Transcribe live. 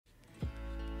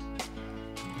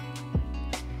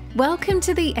Welcome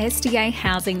to the SDA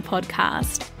Housing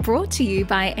Podcast, brought to you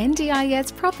by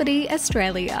NDIS Property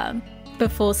Australia.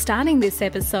 Before starting this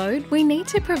episode, we need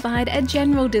to provide a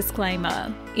general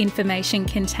disclaimer. Information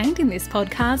contained in this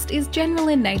podcast is general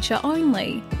in nature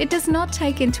only. It does not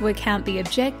take into account the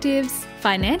objectives,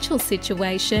 financial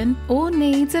situation, or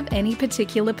needs of any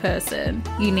particular person.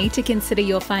 You need to consider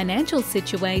your financial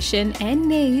situation and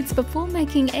needs before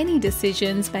making any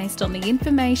decisions based on the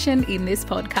information in this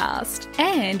podcast.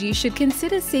 And you should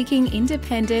consider seeking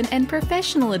independent and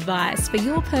professional advice for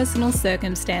your personal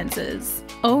circumstances.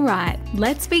 All right,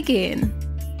 let's begin.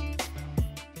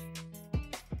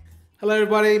 Hello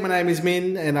everybody, my name is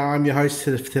Minh and I'm your host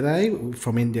today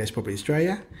from NDIS Property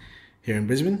Australia here in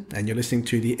Brisbane, and you're listening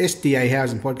to the SDA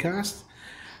Housing Podcast,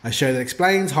 a show that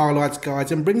explains, highlights,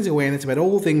 guides and brings awareness about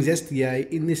all things SDA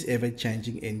in this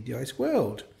ever-changing NDIS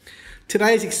world.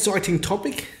 Today's exciting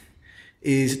topic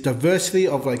is diversity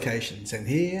of locations, and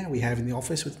here we have in the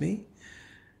office with me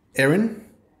Eryn.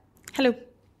 Hello.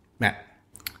 Matt.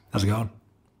 How's it going?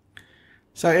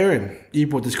 So Eryn, you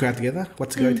brought this crowd together.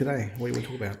 What's the go today? What do you want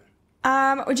to talk about?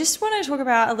 We just want to talk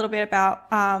about a little bit about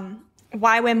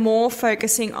why we're more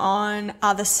focusing on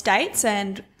other states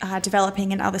and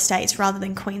developing in other states rather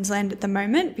than Queensland at the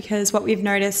moment, because what we've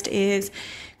noticed is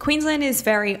Queensland is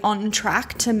very on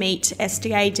track to meet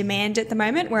SDA demand at the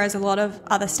moment, whereas a lot of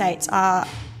other states are,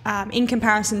 in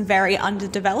comparison, very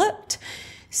underdeveloped.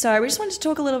 So we just wanted to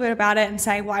talk a little bit about it and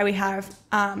say why we have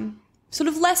sort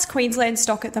of less Queensland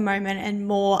stock at the moment and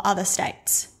more other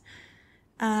states.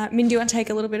 Minh, do you want to take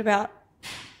a little bit about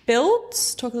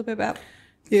builds? Talk a little bit about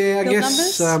I build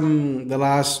guess the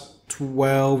last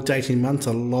 12 to 18 months,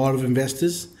 a lot of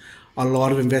investment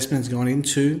has gone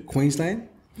into Queensland.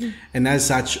 And as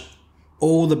such,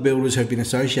 all the builders who have been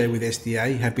associated with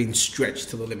SDA have been stretched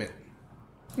to the limit.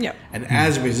 Yep. And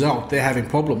as a result, they're having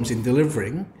problems in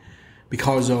delivering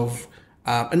because of,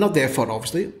 and not their fault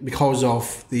obviously, because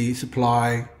of the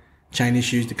supply chain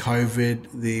issues, the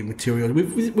COVID, the materials.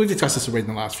 We've discussed this already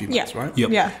in the last few months, right? Yep.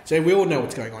 Yeah. So we all know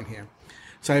what's going on here.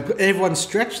 So everyone's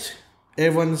stretched,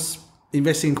 everyone's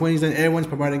investing in Queensland, everyone's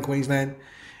promoting Queensland.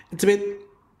 It's a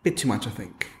bit too much, I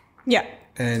think. Yeah.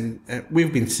 And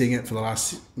we've been seeing it for the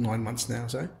last 9 months now.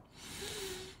 So,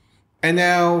 and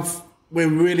now we're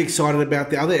really excited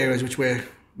about the other areas which we're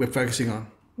focusing on.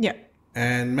 Yeah.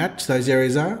 And Matt, those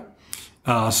areas are?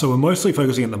 So we're mostly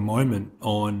focusing at the moment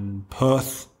on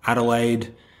Perth,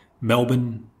 Adelaide,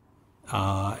 Melbourne,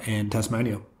 and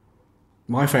Tasmania.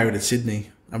 My favourite is Sydney.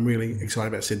 I'm really excited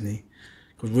about Sydney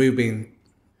because we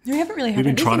haven't really had We've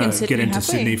been trying to Sydney, get into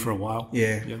Sydney for a while.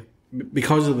 Yeah.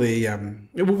 Because of the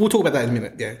we'll talk about that in a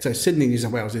minute. Yeah, so Sydney, New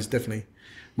South Wales is definitely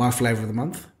my flavour of the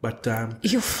month. But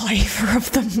your flavour of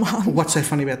the month. What's so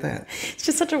funny about that? It's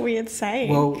just such a weird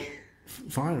saying. Well,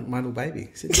 fine, my little baby,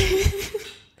 Sydney.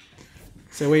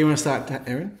 So where you want to start,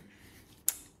 Eryn?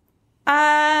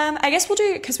 I guess we'll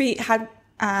do, because we had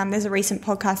there's a recent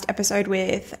podcast episode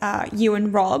with you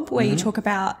and Rob where you talk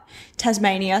about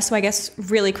Tasmania. So I guess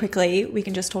really quickly we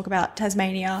can just talk about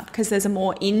Tasmania because there's a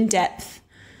more in-depth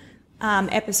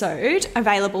episode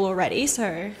available already.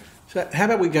 So how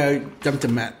about we jump to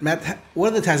Matt? Matt,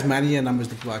 what are the Tasmania numbers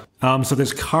look like? So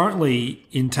there's currently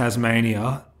in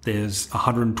Tasmania, there's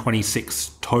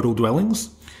 126 total dwellings.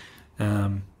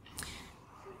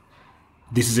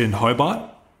 This is in Hobart,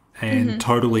 and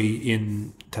totally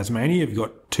in Tasmania, you've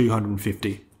got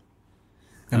 250.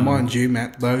 And mind you,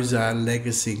 Matt, those are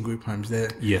legacy group homes. They're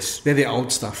the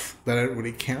old stuff. They don't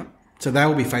really count. So they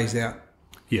will be phased out.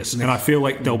 Yes, and I feel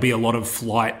like there'll be a lot of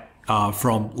flight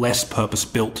from less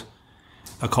purpose-built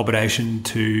accommodation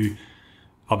to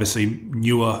obviously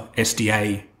newer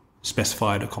SDA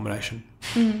specified accommodation.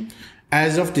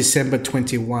 As of December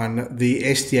 21, the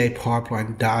SDA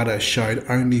pipeline data showed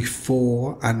only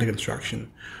 4 under construction,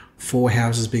 4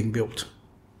 houses being built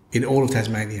in all of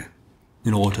Tasmania.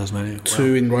 In all of Tasmania.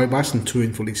 2 in robust and 2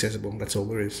 in fully accessible. That's all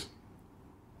there is.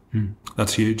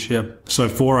 That's huge, yeah. So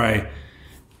for an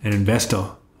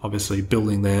investor, obviously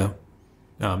building there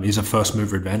is a first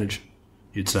mover advantage,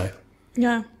 you'd say.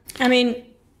 yeah, I mean,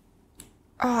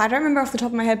 I don't remember off the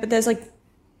top of my head, but there's like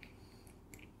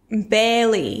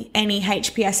barely any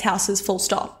HPS houses full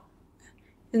stop.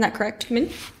 Isn't that correct, Minh?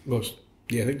 Well,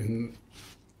 yeah, I think.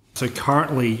 So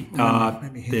currently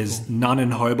there's none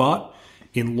in Hobart.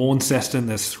 In Launceston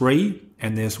there's 3,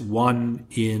 and there's 1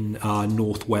 in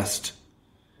northwest.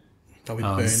 That would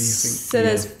Burnie, I think. So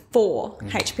there's 4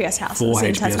 HPS houses 4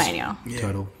 in HPS Tasmania.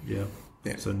 total, yeah.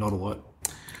 So not a lot.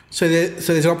 So there's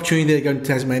an opportunity there to go to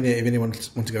Tasmania if anyone wants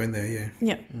to go in there, yeah.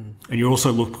 Yeah. And you're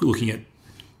also looking at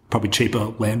probably cheaper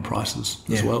land prices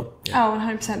as well. Oh,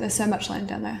 100%. There's so much land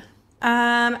down there.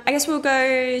 I guess we'll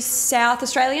go South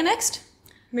Australia next.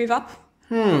 Move up.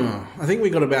 I think we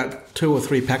got about 2 or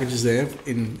 3 packages there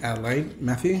in Adelaide,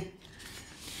 Matthew.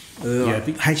 I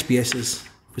think HBSs.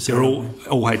 They're all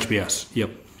HBS. Yep.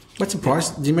 What's the price?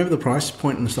 Do you remember the price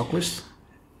point in the stock list?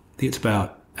 I think it's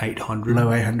about 800. Low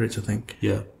 800s, I think.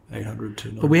 Yeah, 800 to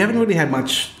 900. But we haven't really had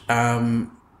much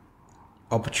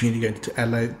opportunity going to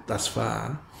Adelaide thus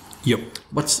far. Yep.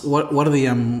 What are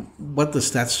the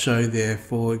stats show there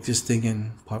for existing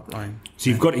and pipeline?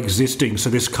 So you've got existing. So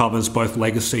this covers both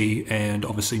legacy and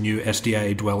obviously new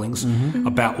SDA dwellings.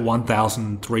 About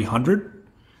 1,300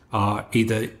 are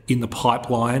either in the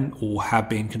pipeline or have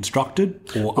been constructed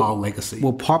or are legacy.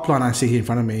 Well, pipeline I see here in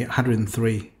front of me,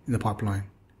 103 in the pipeline.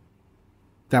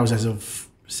 That was as of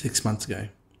 6 months ago.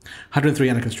 103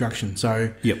 under construction.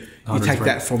 So yep, you take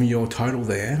that from your total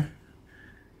there.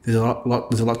 There's a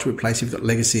lot to replace. You've got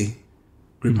legacy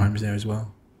group homes there as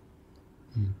well.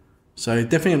 So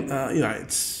definitely,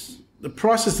 it's the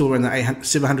price is still around the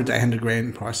 700 to 800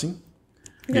 grand pricing.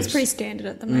 That's pretty standard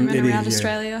at the moment around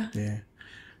Australia. Yeah,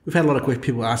 we've had a lot of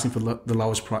people asking for the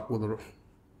lowest price. Well, the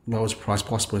lowest price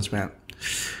possible. It's about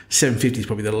 750 is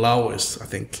probably the lowest, I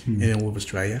think, in all of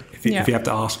Australia. If you have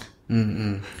to ask.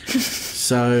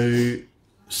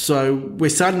 So we're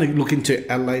starting to look into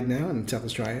Adelaide now in South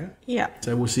Australia. Yeah.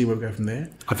 So we'll see where we go from there.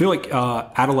 I feel like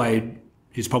Adelaide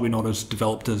is probably not as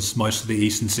developed as most of the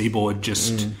eastern seaboard,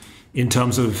 just in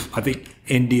terms of, I think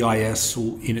NDIS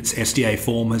in its SDA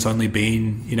form has only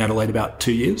been in Adelaide about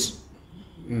 2 years.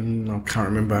 I can't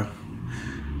remember.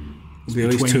 It'll be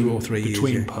at least 2 or 3 years.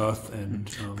 Between Perth and...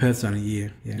 Perth's only a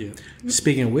year, yeah.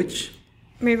 Speaking of which...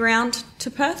 Move around to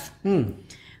Perth.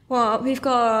 Well, we've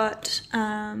got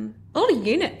a lot of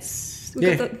units.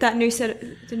 We've got the new set of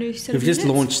units. We've just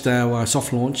launched our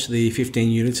soft launch, the 15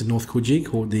 units in North Coogee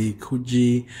called the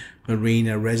Coogee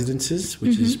Marina Residences,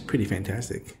 which is pretty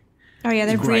fantastic. Oh, yeah,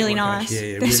 they're really nice.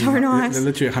 Yeah, they're so nice. They're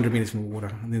literally 100 metres from the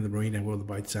water, and then the marina where all the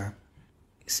boats are.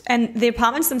 And the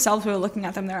apartments themselves, we were looking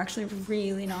at them, they're actually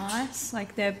really nice.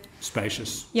 Like, they're...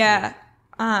 spacious. Yeah.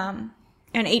 And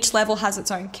each level has its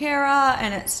own carer,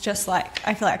 and it's just like,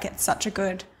 I feel like it's such a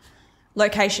good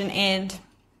location and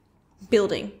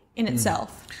building in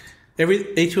itself.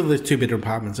 Each of the 2-bedroom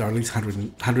apartments are at least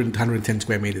 110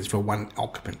 square metres for one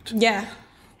occupant. Yeah.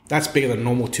 That's bigger than a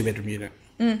normal 2-bedroom unit.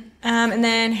 And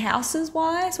then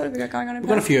houses-wise, what have we got going on in We've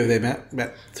got a few of them,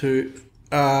 about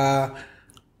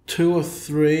 2 or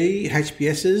 3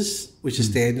 HBSs, which is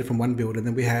standard from one builder. And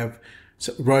then we have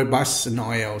robust and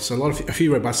IL. So a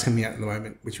few robust coming out at the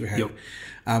moment, which we have. Yep.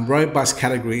 Robust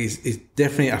category is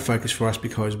definitely a focus for us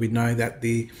because we know that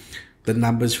the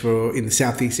numbers for in the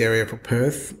southeast area for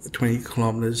Perth, 20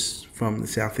 kilometres from the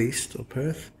southeast of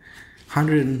Perth,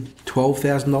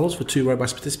 $112,000 for 2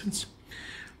 robust participants.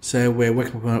 So we're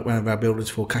working with one of our builders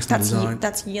for custom design.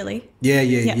 That's yearly. Yeah,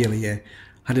 yearly, yeah.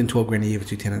 112 grand a year for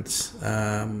 2 tenants.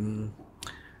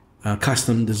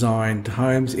 Custom designed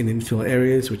homes in infill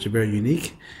areas, which are very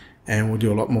unique, and we'll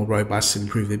do a lot more robust and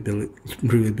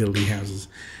improvability houses.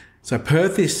 So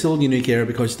Perth is still a unique area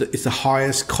because it's the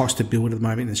highest cost to build at the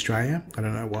moment in Australia. I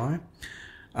don't know why.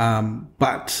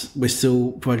 But we're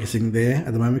still focusing there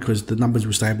at the moment because the numbers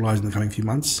will stabilise in the coming few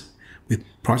months with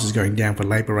prices going down for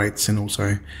labour rates and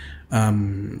also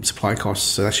supply costs.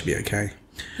 So that should be okay.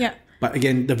 Yeah. But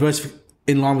again,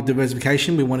 in line with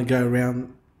diversification, we want to go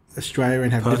around Australia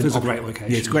and have... Perth is a great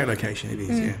location. Yeah, it's a great location. It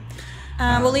is, yeah.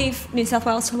 We'll leave New South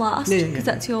Wales to last because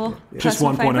that's your Just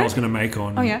one point I was favourite. going to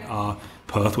make on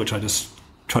Perth, which I just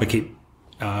try to keep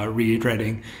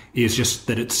reiterating, is just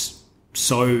that it's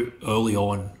so early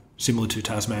on, similar to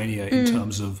Tasmania in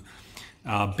terms of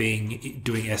doing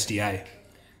SDA.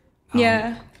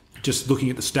 Just looking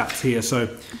at the stats here, so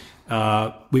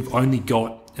we've only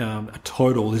got a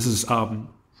total. This is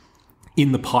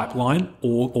in the pipeline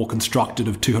or constructed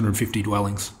of 250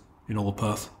 dwellings in all of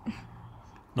Perth.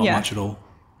 Not much at all.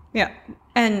 Yeah.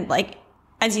 And like,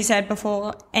 as you said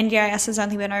before, NDIS has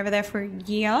only been over there for a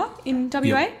year in WA.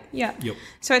 Yep. Yeah. Yep.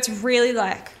 So it's really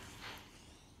like,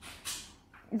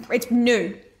 it's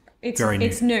new. It's Very new.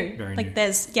 It's new. Very like new.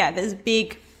 there's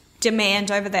big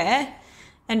demand over there.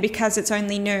 And because it's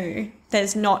only new,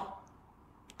 there's not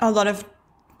a lot of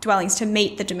dwellings to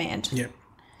meet the demand. Yeah.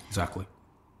 Exactly.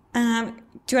 Do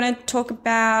you want to talk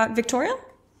about Victoria?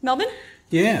 Melbourne?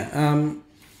 Yeah.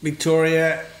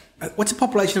 Victoria, what's the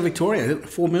population of Victoria? Is it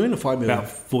 4 million or 5 million? About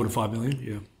 4 to 5 million,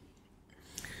 yeah.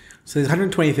 So there's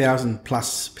 120,000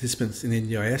 plus participants in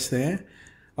NDIS there,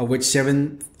 of which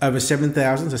over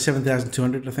 7,000, so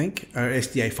 7,200 I think, are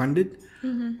SDA funded.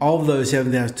 Mm-hmm. Of those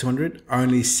 7,200,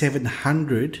 only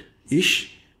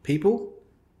 700-ish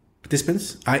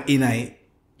participants, are in a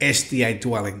SDA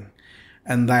dwelling,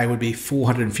 and they would be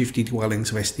 450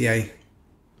 dwellings of SDA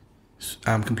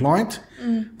compliant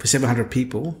for 700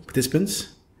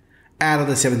 participants, out of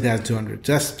the 7,200.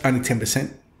 So that's only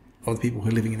 10% of the people who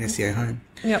are living in an SDA home.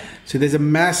 Yep. So there's a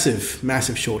massive,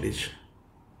 massive shortage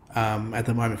at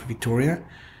the moment for Victoria,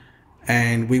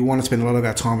 and we want to spend a lot of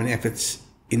our time and efforts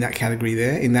in that category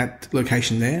there, in that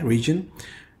location there, regional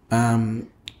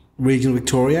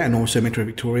Victoria and also Metro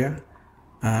Victoria,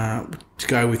 to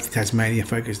go with Tasmania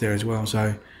focus there as well.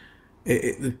 So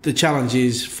the challenge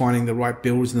is finding the right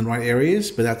builders in the right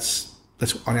areas, but that's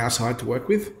on our side to work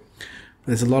with.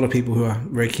 There's a lot of people who are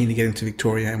very keen to get into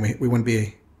Victoria, and we want to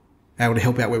be able to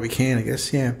help out where we can, I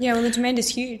guess. Yeah. Yeah, well, the demand is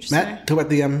huge. Matt, talk about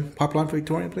the pipeline for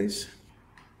Victoria, please.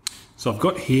 So I've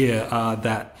got here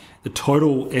that the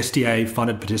total SDA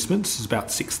funded participants is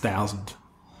about 6,000,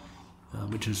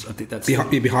 which is, I think that's...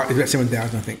 Behind, it's about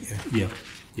 7,000, I think, yeah.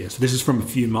 Yeah. So this is from a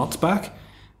few months back.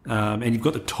 And you've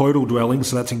got the total dwellings,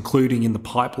 so that's including in the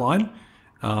pipeline,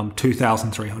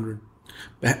 2,300.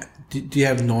 Do you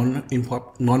have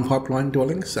non-pipeline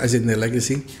dwellings, as in their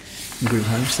legacy and group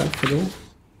home stuff at all?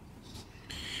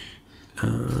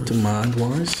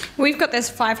 Demand-wise? We've got this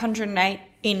 508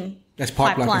 in That's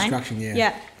pipeline construction, yeah.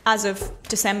 Yeah, as of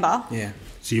December. Yeah.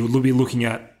 So you'll be looking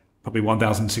at probably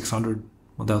 1,600,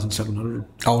 1,700.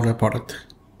 Older product.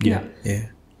 Yeah. Yeah.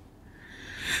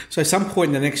 So at some point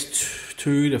in the next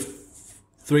 3 to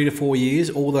 4 years,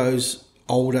 all those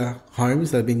older homes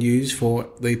that have been used for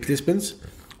the participants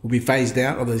will be phased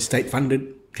out of the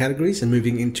state-funded categories and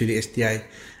moving into the SDA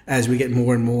as we get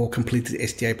more and more completed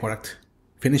SDA product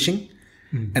finishing,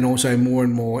 and also more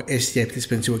and more SDA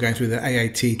participants who are going through the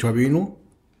AAT tribunal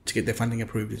to get their funding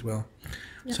approved as well.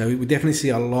 Yep. So we definitely see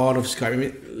a lot of scope. I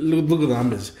mean, look at the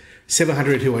numbers.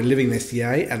 700 who are living in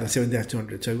SDA and the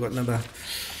 7,200. So we've got another,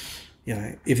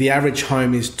 if the average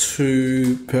home is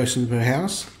 2 person per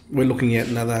house, we're looking at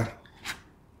another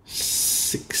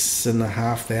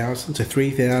 6,500, so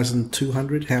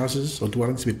 3,200 houses or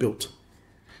dwellings to be built.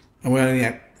 And we're only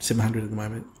at 700 at the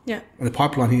moment. Yeah. And the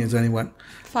pipeline here is only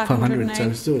 500, so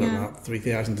it's still about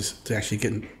 3,000 to actually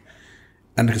get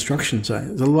under construction. So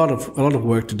there's a lot of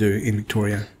work to do in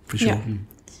Victoria for sure. Yeah.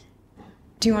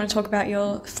 Do you want to talk about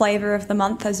your flavour of the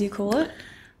month, as you call it?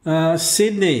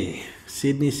 Sydney.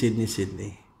 There's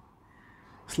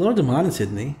a lot of demand in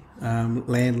Sydney.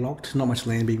 Landlocked, not much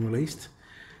land being released.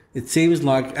 It seems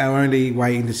like our only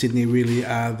way into Sydney really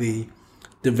are the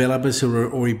developers who are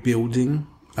already building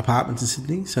apartments in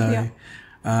Sydney. So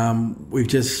we've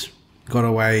just got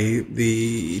away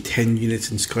the 10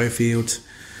 units in Schofield,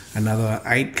 another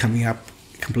 8 coming up,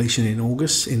 completion in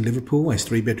August in Liverpool as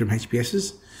 3-bedroom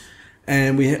HPSs.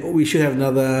 And we should have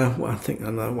another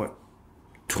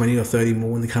 20 or 30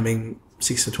 more in the coming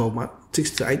 6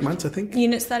 to 8 months, I think.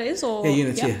 Units, that is? Or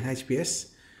units, HPS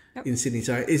in Sydney.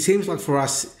 So it seems like for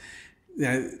us,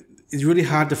 it's really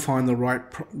hard to find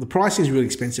the pricing is really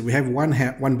expensive. We have one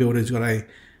builder who's got a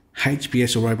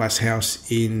HPS or robust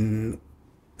house in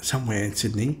somewhere in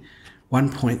Sydney,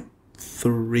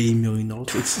 $1.3 million.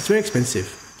 It's very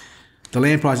expensive. The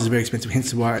land price is very expensive,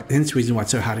 hence the reason why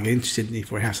it's so hard to get into Sydney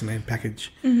for a house and land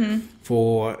package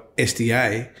for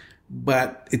SDA.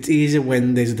 But it's easier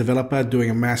when there's a developer doing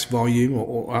a mass volume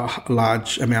or a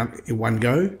large amount in one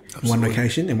go, in one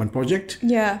location, in one project.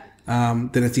 Yeah. Then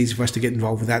it's easy for us to get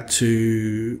involved with that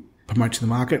to promote to the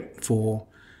market for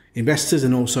investors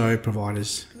and also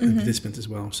providers and participants as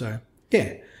well. So,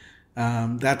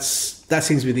 that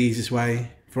seems to be the easiest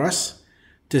way for us.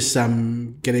 Just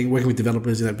working with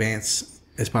developers in advance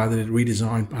as part of the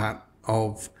redesign part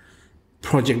of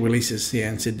project releases here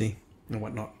in Sydney and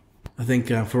whatnot. I think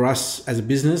for us as a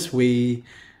business, we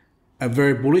are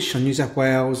very bullish on New South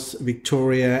Wales,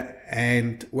 Victoria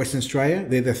and Western Australia.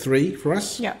 They're the 3 for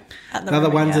us. Yeah. The other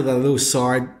ones are the little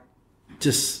side,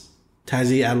 just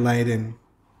Tassie, Adelaide and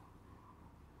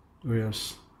where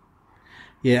else?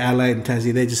 Yeah, Adelaide and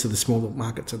Tassie. They're just the smaller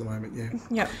markets at the moment, yeah.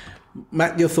 Yeah.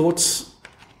 Matt, your thoughts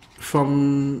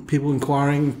from people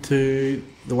inquiring to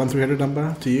the 1300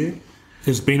 number to you?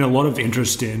 There's been a lot of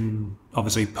interest in,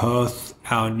 obviously, Perth,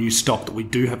 our new stock that we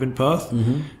do have in Perth.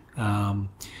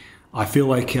 I feel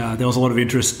like there was a lot of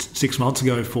interest 6 months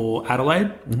ago for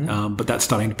Adelaide, but that's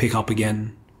starting to pick up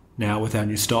again now with our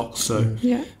new stock. So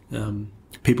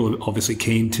people are obviously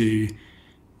keen to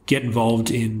get involved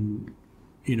in,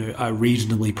 a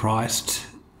reasonably priced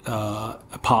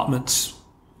apartments,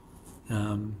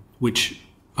 which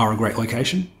are a great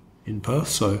location in Perth.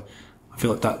 So I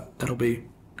feel like that'll be...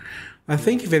 I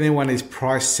think if anyone is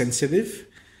price sensitive,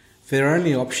 their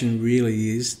only option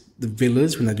really is the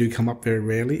villas when they do come up very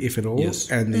rarely, if at all,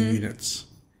 and the units.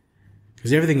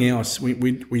 Because everything else, we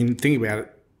think about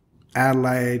it,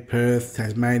 Adelaide, Perth,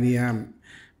 Tasmania,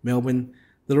 Melbourne,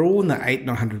 they're all in the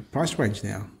 800-900 price range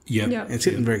now. Yeah. Yeah. It's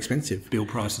getting very expensive. Bill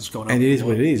prices gone up. And it is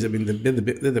what it is. I mean, they're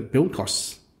the build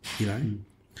costs, you know.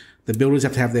 The builders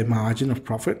have to have their margin of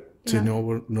profit to in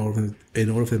order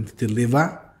for them to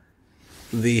deliver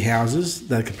the houses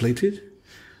that are completed.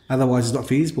 Otherwise, it's not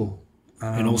feasible.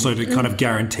 And also to kind of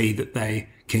guarantee that they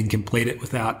can complete it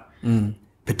without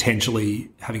potentially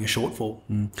having a shortfall.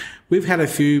 We've had a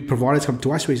few providers come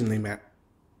to us recently, Matt,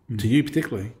 to you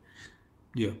particularly,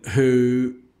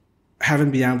 who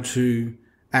haven't been able to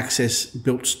access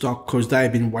built stock because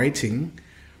they've been waiting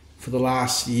for the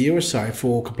last year or so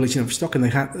for completion of stock, and they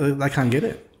can't get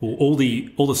it. Well, all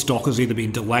the stock has either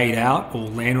been delayed out or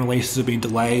land releases have been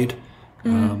delayed,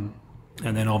 and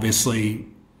then obviously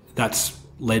that's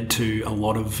led to a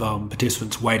lot of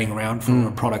participants waiting around for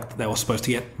a product that they were supposed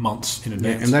to get months in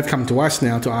advance. And they've come to us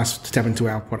now to ask to tap into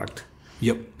our product.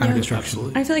 Yep, Under construction.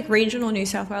 absolutely. I feel like regional New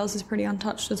South Wales is pretty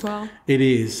untouched as well. It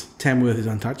is. Tamworth is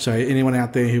untouched. So anyone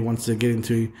out there who wants to get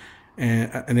into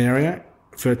an area,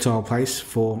 fertile place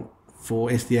for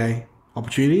SDA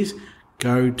opportunities,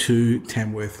 go to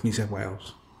Tamworth, New South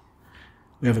Wales.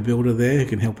 We have a builder there who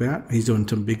can help out. He's doing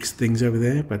some big things over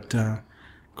there, but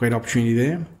great opportunity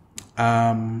there.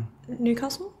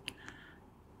 Newcastle?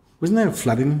 Wasn't there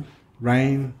flooding,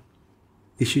 rain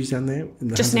issues down there?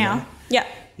 Just now. Yeah.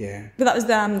 Yeah. But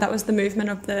that was the movement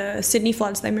of the Sydney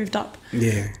floods. They moved up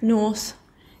north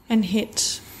and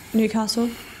hit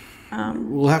Newcastle.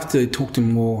 We'll have to talk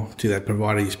more to that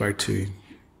provider you spoke to.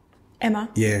 Emma.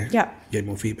 Yeah. Yeah. Get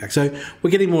more feedback. So we're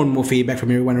getting more and more feedback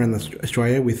from everyone around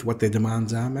Australia with what their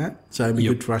demands are, Matt. So it'd be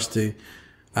good for us to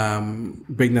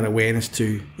bring that awareness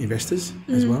to investors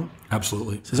as well.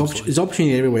 Absolutely. So there's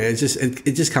opportunity everywhere. It's just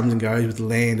it just comes and goes with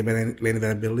land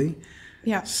availability.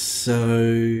 Yeah.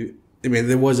 So I mean,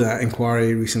 there was an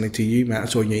inquiry recently to you, Matt. I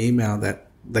saw in your email that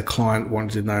the client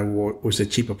wanted to know what was the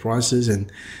cheaper prices,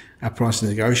 and our price is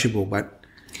negotiable. But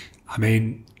I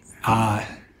mean,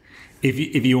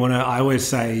 if you want to, I always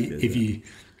say if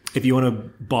you want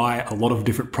to buy a lot of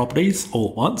different properties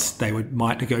all at once, they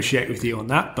might negotiate with you on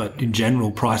that. But in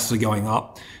general, prices are going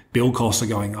up, build costs are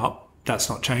going up. That's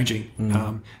not changing.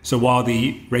 So while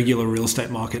the regular real estate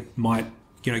market might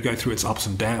go through its ups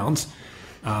and downs,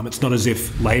 it's not as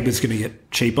if labour's going to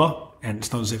get cheaper, and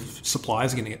it's not as if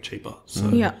supplies are going to get cheaper. So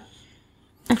yeah,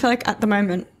 I feel like at the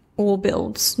moment, all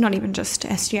builds, not even just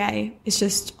SGA, is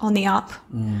just on the up,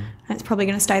 and it's probably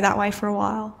going to stay that way for a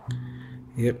while.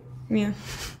 Yep. Yeah.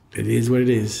 It is what it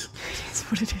is. It is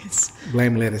what it is.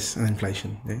 Blame lettuce and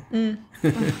inflation.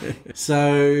 Yeah.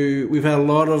 So we've had a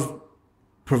lot of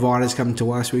providers come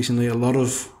to us recently. A lot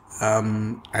of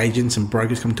agents and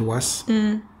brokers come to us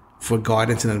for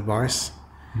guidance and advice.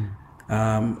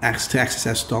 To access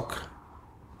our stock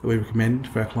that we recommend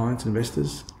for our clients and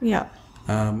investors. Yeah.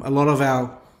 A lot of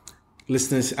our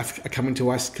listeners are coming to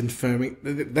us confirming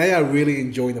they are really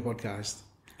enjoying the podcast.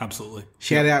 Absolutely.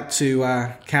 Shout out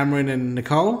to Cameron and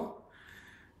Nicole.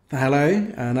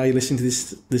 Hello. I know you're listening to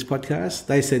this podcast.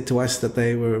 They said to us that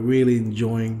they were really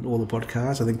enjoying all the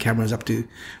podcasts. I think Cameron's up to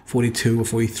 42 or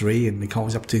 43 and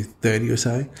Nicole's up to 30 or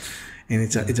so. And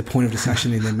it's a point of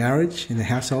discussion in their marriage, in their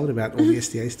household, about all the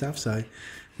SDA stuff. So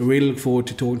we really look forward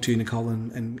to talking to Nicole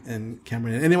and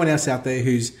Cameron and anyone else out there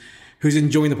who's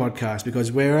enjoying the podcast,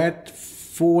 because we're at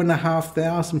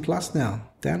 4,500 plus now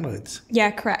downloads.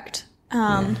 Yeah, correct.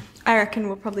 I reckon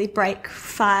we'll probably break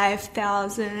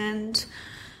 5,000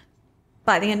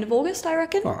 by the end of August, I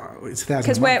reckon. Oh, it's 1,000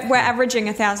 because we're averaging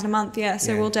 1,000 a month,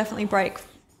 so we'll definitely break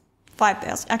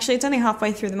 5,000. Actually, it's only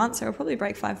halfway through the month, so we'll probably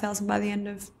break 5,000 by the end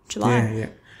of July. Yeah.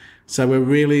 So we're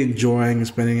really enjoying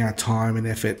spending our time and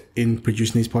effort in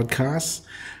producing these podcasts.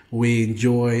 We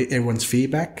enjoy everyone's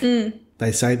feedback.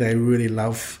 They say they really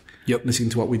love listening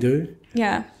to what we do.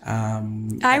 Yeah.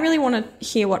 I really want to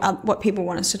hear what people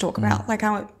want us to talk about. Like,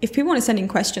 if people want to send in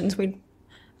questions,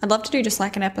 I'd love to do just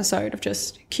like an episode of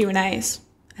just Q&As.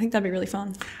 I think that'd be really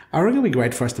fun. I reckon it'd be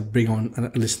great for us to bring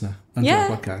on a listener onto our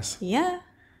podcast. Yeah.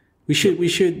 We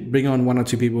should bring on one or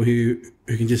two people who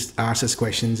can just ask us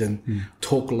questions and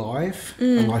talk live,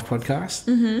 a live podcast,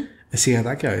 and see how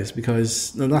that goes,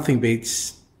 because nothing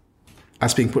beats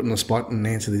us being put on the spot and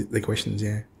answer the questions,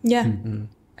 Yeah.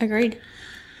 Agreed.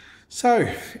 So,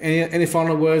 any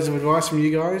final words of advice from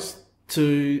you guys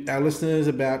to our listeners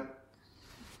about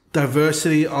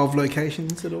diversity of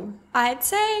locations at all? I'd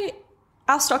say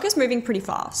our stock is moving pretty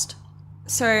fast.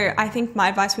 So I think my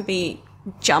advice would be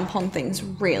jump on things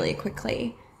really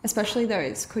quickly, especially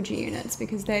those Coogee units,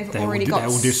 because they've already got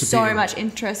so much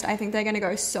interest. I think they're going to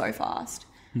go so fast.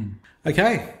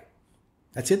 Okay.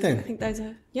 That's it then. I think those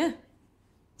are, yeah.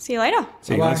 See you later.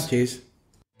 See you Bye-bye. guys. Cheers.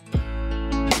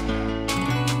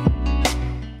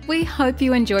 We hope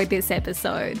you enjoyed this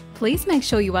episode. Please make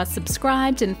sure you are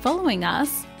subscribed and following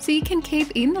us so you can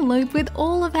keep in the loop with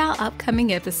all of our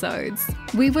upcoming episodes.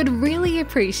 We would really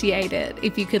appreciate it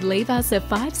if you could leave us a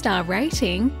 5-star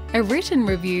rating, a written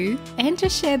review, and to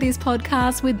share this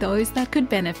podcast with those that could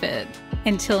benefit.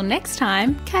 Until next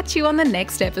time, catch you on the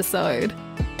next episode.